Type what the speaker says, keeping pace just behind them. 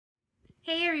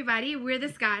Hey everybody, we're the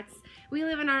Scotts. We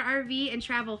live in our RV and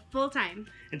travel full-time.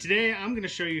 And today I'm going to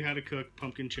show you how to cook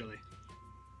pumpkin chili.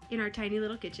 In our tiny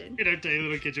little kitchen. In our tiny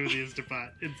little kitchen with the Instant Pot.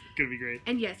 It's going to be great.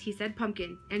 And yes, he said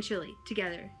pumpkin and chili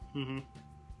together.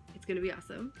 It's going to be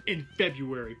awesome. In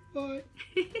February. What?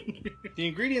 The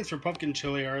ingredients for pumpkin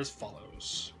chili are as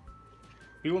follows.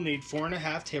 We will need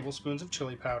 4.5 tablespoons of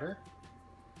chili powder,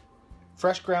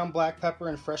 fresh ground black pepper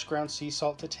and fresh ground sea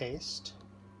salt to taste,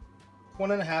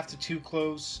 1.5 to 2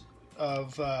 cloves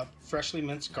of freshly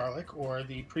minced garlic, or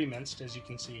the pre-minced as you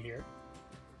can see here.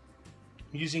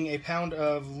 I'm using a pound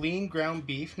of lean ground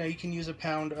beef. Now you can use a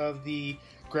pound of the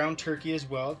ground turkey as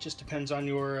well. It just depends on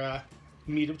your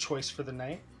meat of choice for the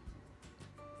night.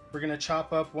 We're going to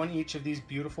chop up one each of these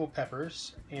beautiful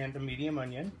peppers and a medium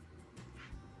onion.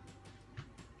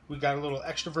 We got a little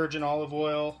extra virgin olive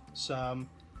oil, some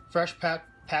fresh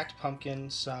packed pumpkin,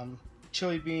 some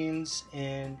chili beans,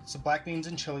 and some black beans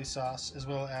and chili sauce, as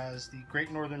well as the Great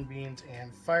Northern beans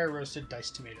and fire roasted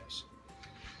diced tomatoes.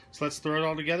 So let's throw it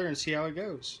all together and see how it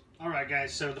goes. Alright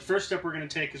guys, so the first step we're going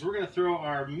to take is we're going to throw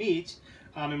our meat,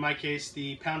 in my case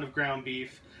the pound of ground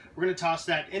beef, we're going to toss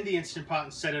that in the Instant Pot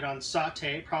and set it on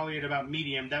saute, probably at about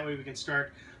medium. That way we can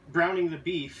start browning the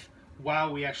beef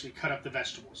while we actually cut up the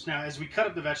vegetables. Now as we cut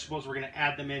up the vegetables, we're going to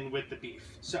add them in with the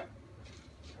beef. So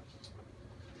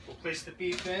we'll place the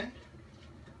beef in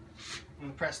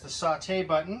and press the saute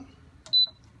button,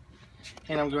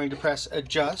 and I'm going to press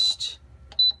adjust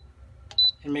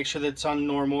and make sure that it's on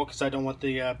normal because I don't want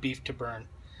the beef to burn.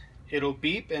 It'll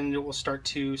beep and it will start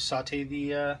to saute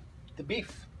the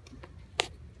beef.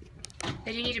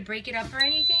 Did you need to break it up or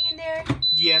anything in there?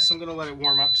 Yes, I'm going to let it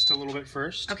warm up just a little bit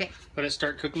first. Okay. Let it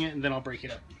start cooking it and then I'll break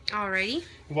it up. Alrighty.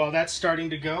 While that's starting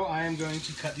to go, I am going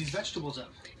to cut these vegetables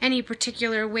up. Any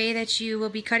particular way that you will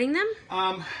be cutting them?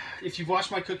 If you've watched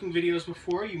my cooking videos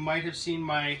before, you might have seen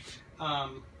my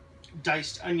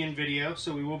diced onion video,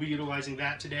 so we will be utilizing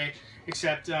that today,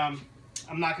 except I'm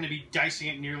not going to be dicing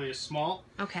it nearly as small.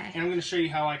 Okay. And I'm going to show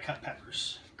you how I cut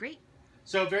peppers. Great.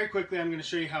 So very quickly, I'm going to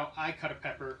show you how I cut a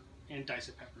pepper and dice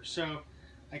a pepper. So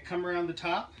I come around the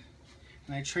top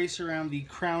and I trace around the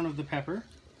crown of the pepper.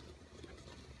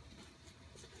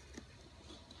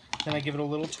 Then I give it a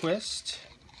little twist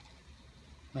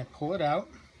and I pull it out.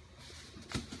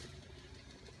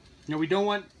 Now we don't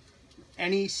want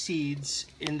any seeds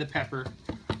in the pepper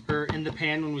or in the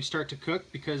pan when we start to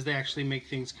cook because they actually make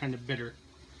things kind of bitter.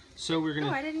 So we're gonna...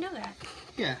 Oh, I didn't know that.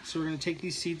 Yeah, so we're gonna take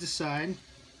these seeds aside.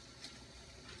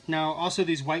 Now also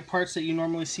these white parts that you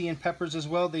normally see in peppers as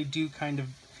well, they do kind of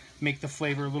make the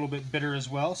flavor a little bit bitter as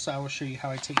well, so I will show you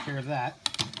how I take care of that.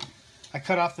 I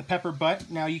cut off the pepper butt.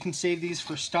 Now you can save these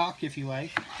for stock if you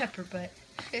like. Pepper butt.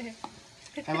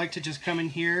 I like to just come in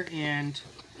here and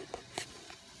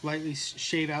lightly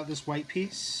shave out this white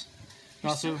piece. And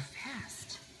also so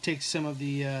fast. Take some of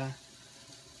the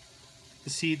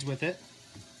seeds with it.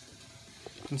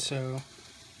 And so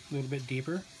a little bit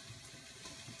deeper.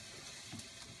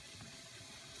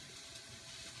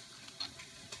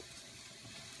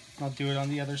 I'll do it on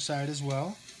the other side as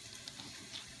well.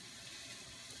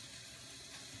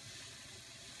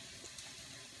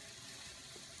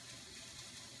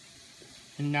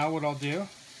 And now what I'll do,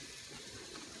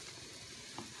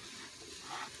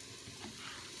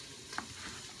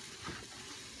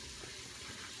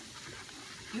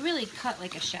 You really cut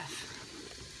like a chef.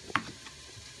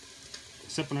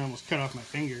 except when I almost cut off my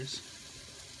fingers.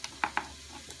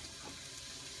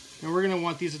 Now we're going to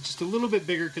want these just a little bit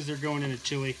bigger because they're going in a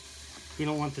chili. We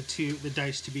don't want the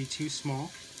dice to be too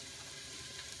small.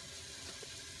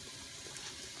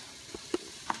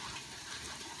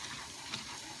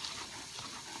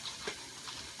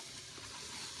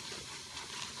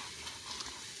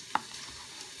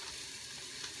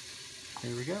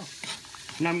 There we go.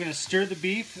 Now I'm going to stir the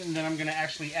beef, and then I'm going to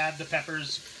actually add the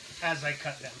peppers as I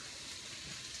cut them.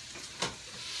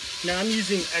 Now I'm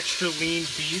using extra lean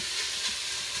beef,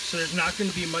 so there's not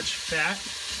going to be much fat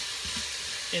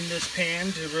in this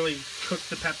pan to really cook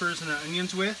the peppers and the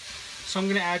onions with. So I'm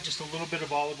going to add just a little bit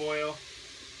of olive oil,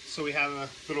 so we have a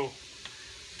little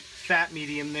fat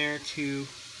medium there to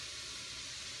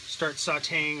start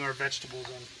sauteing our vegetables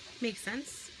in. Makes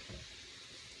sense.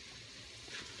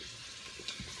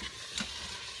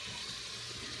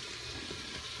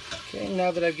 Okay, now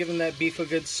that I've given that beef a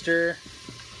good stir,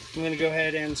 I'm going to go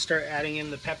ahead and start adding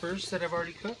in the peppers that I've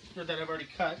already cooked, or that I've already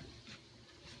cut.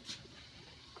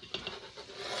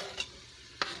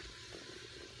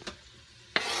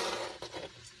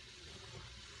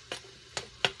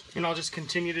 And I'll just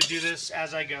continue to do this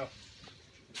as I go.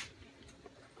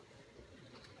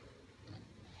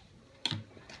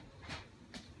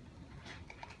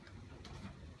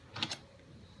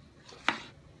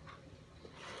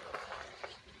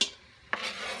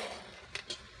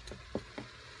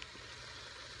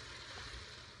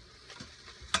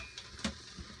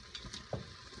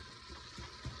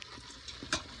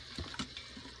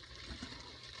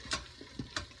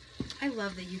 I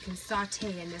love that you can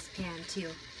saute in this pan too.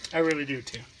 I really do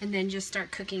too. And then just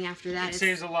start cooking after that. It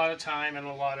saves a lot of time and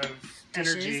a lot of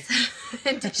energy.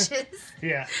 And dishes.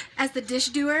 Yeah. As the dish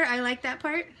doer, I like that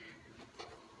part.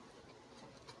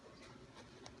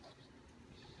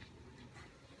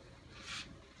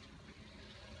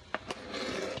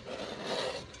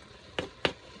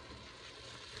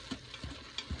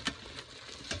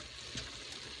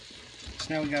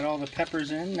 So now we got all the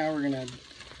peppers in. Now we're going to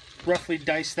roughly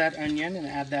dice that onion and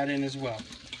add that in as well.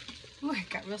 Ooh, it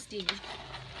got real steamy.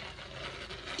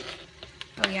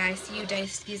 Oh yeah, I see you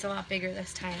diced these a lot bigger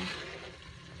this time.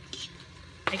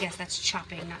 I guess that's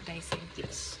chopping, not dicing.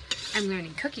 Yes. I'm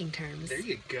learning cooking terms. There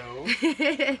you go.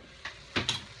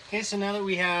 Okay, so now that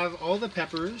we have all the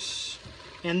peppers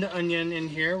and the onion in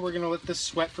here, we're going to let this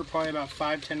sweat for probably about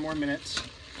 5-10 more minutes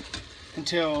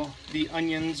until the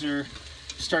onions are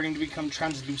starting to become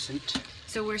translucent.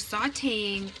 So we're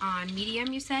sauteing on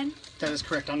medium, you said? That is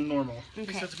correct, on normal.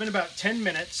 Okay. So it's been about 10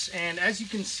 minutes, and as you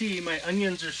can see, my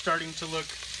onions are starting to look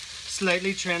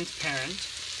slightly transparent.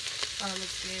 Oh, it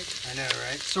looks good. I know,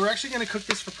 right? So we're actually going to cook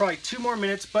this for probably 2 more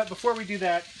minutes, but before we do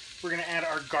that, we're going to add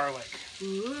our garlic.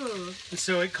 Ooh. And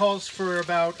so it calls for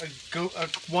about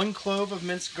 1 clove of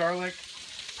minced garlic.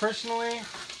 Personally,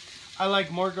 I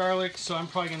like more garlic, so I'm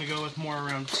probably going to go with more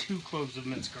around 2 cloves of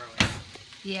minced garlic.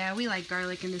 Yeah, we like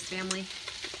garlic in this family.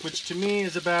 Which to me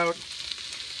is about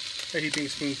a heaping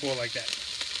spoonful like that.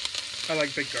 I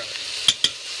like big garlic.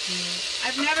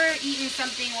 I've never eaten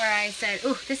something where I said,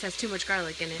 "Ooh, this has too much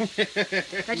garlic in it."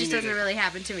 That just doesn't really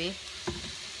happen to me.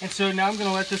 And so now I'm going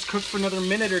to let this cook for another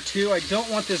minute or 2. I don't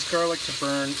want this garlic to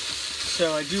burn,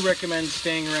 so I do recommend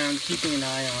staying around, keeping an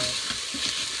eye on it.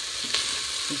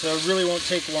 And so it really won't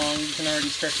take long. You can already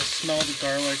start to smell the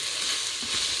garlic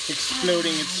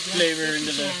exploding its flavor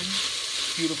into the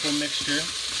beautiful mixture.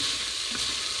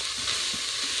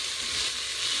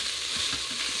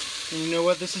 And you know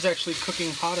what? This is actually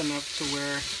cooking hot enough to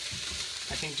where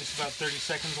I think just about 30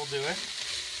 seconds will do it.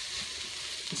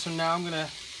 And so now I'm going to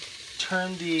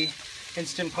turn the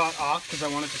Instant Pot off because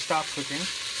I want it to stop cooking.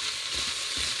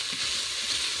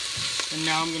 And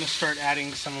now I'm going to start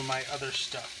adding some of my other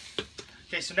stuff.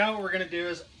 Okay, so now what we're going to do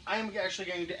is I'm actually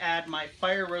going to add my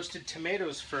fire roasted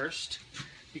tomatoes first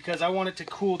because I want it to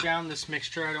cool down this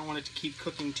mixture. I don't want it to keep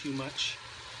cooking too much.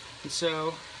 And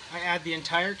so I add the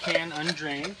entire can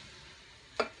undrained.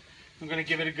 I'm going to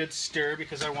give it a good stir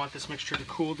because I want this mixture to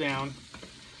cool down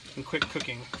and quit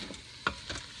cooking.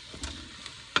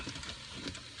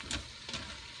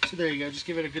 So there you go, just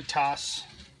give it a good toss.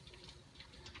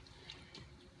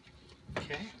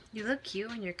 Okay. You look cute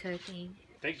when you're cooking.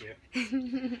 Thank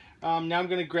you. Now I'm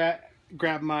going to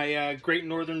grab my Great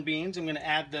Northern beans. I'm going to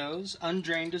add those,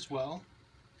 undrained as well.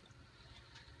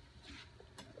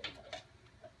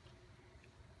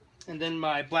 And then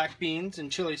my black beans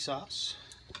and chili sauce.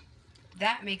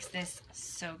 That makes this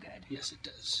so good. Yes, it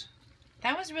does.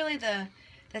 That was really the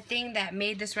thing that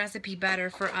made this recipe better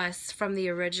for us from the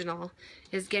original,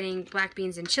 is getting black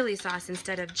beans and chili sauce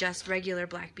instead of just regular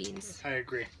black beans. I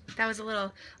agree. That was a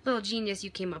little genius you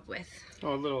came up with.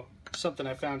 Oh, a little something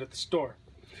I found at the store.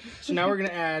 So now we're going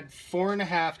to add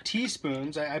 4½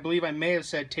 teaspoons. I believe I may have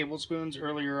said tablespoons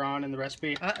earlier on in the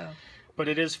recipe. Uh-oh. But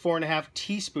it is 4½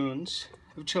 teaspoons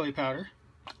of chili powder.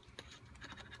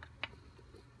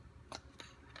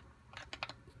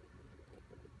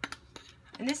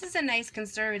 And this is a nice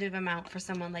conservative amount for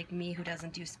someone like me who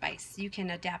doesn't do spice. You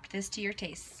can adapt this to your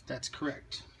tastes. That's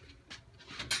correct.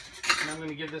 And I'm going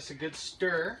to give this a good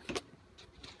stir.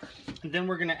 And then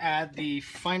we're going to add the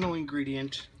final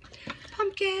ingredient,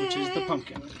 pumpkin, which is the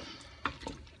pumpkin.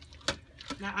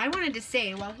 Now I wanted to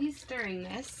say, while he's stirring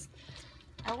this,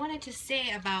 I wanted to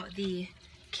say about the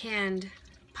canned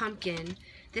pumpkin.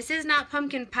 This is not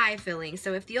pumpkin pie filling,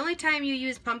 so if the only time you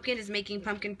use pumpkin is making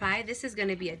pumpkin pie, this is going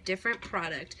to be a different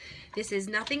product. This is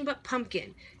nothing but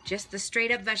pumpkin, just the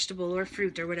straight up vegetable or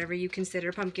fruit or whatever you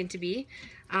consider pumpkin to be.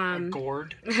 A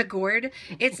gourd. A gourd.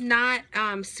 It's not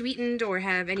sweetened or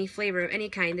have any flavor of any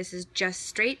kind. This is just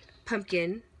straight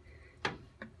pumpkin.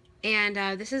 And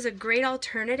this is a great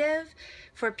alternative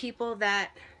for people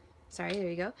that... Sorry, there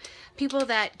you go. People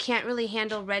that can't really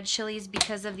handle red chilies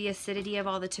because of the acidity of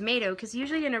all the tomato, because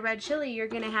usually in a red chili you're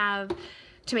going to have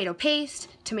tomato paste,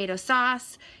 tomato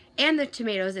sauce, and the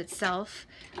tomatoes itself.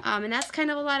 And that's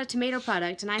kind of a lot of tomato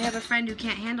product, and I have a friend who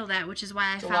can't handle that, which is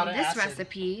why I found this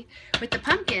recipe with the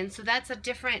pumpkin. So that's a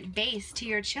different base to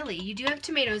your chili. You do have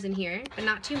tomatoes in here, but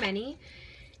not too many.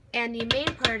 And the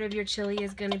main part of your chili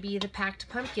is going to be the packed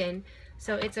pumpkin.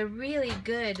 So it's a really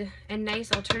good and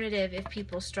nice alternative if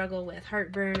people struggle with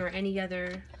heartburn or any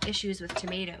other issues with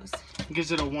tomatoes. It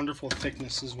gives it a wonderful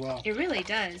thickness as well. It really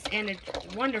does, and a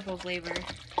wonderful flavor.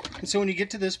 And so when you get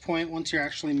to this point, once you're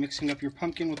actually mixing up your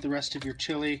pumpkin with the rest of your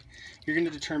chili, you're going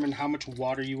to determine how much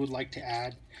water you would like to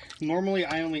add. Normally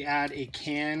I only add a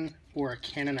can or a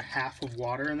can and a half of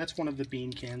water, and that's one of the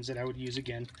bean cans that I would use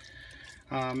again.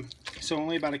 So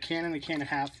only about a can and a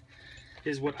half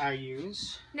is what I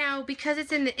use. Now, because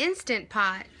it's in the Instant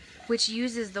Pot, which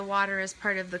uses the water as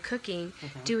part of the cooking,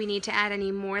 do we need to add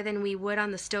any more than we would on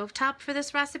the stovetop for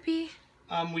this recipe?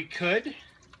 We could,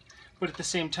 but at the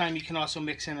same time you can also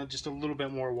mix in just a little bit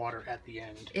more water at the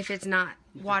end. If it's not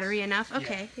watery enough?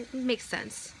 Okay, yeah. It makes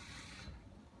sense.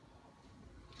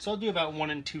 So I'll do about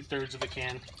 1 2/3 of a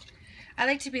can. I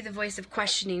like to be the voice of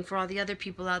questioning for all the other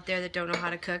people out there that don't know how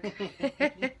to cook.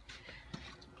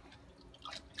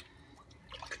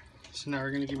 So now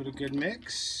we're going to give it a good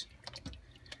mix.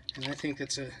 And I think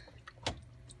that's a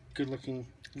good looking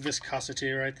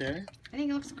viscosity right there. I think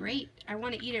it looks great. I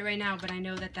want to eat it right now, but I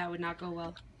know that that would not go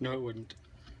well. No, it wouldn't.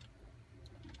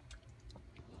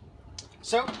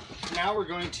 So now we're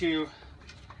going to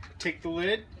take the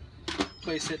lid,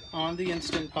 place it on the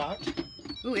Instant Pot.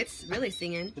 Ooh, it's really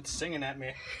singing. It's singing at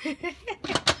me.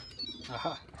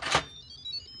 Aha.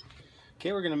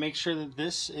 Okay, we're going to make sure that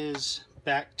this is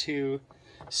back to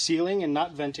sealing and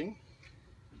not venting.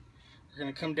 We're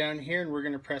going to come down here and we're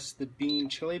going to press the bean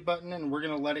chili button and we're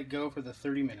going to let it go for the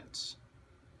 30 minutes.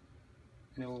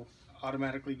 And it will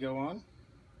automatically go on.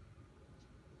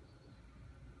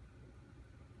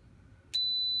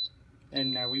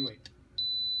 And now we wait.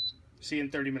 See you in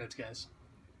 30 minutes, guys.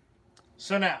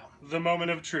 So now, the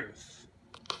moment of truth.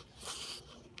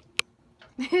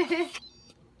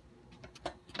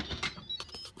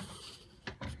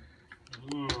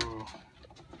 Ooh.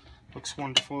 Looks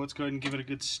wonderful. Let's go ahead and give it a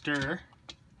good stir.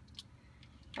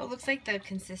 Oh, it looks like the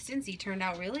consistency turned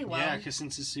out really well. Yeah,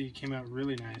 consistency came out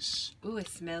really nice. Ooh, it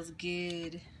smells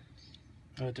good.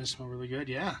 Oh, it does smell really good,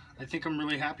 yeah. I think I'm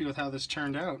really happy with how this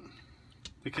turned out.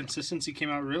 The consistency came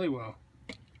out really well.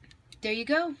 There you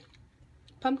go.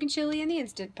 Pumpkin chili in the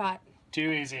Instant Pot.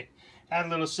 Too easy. Add a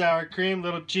little sour cream,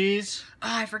 little cheese. Oh,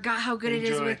 I forgot how good it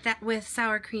is with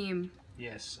sour cream.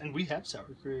 Yes, and we have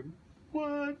sour cream.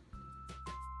 What?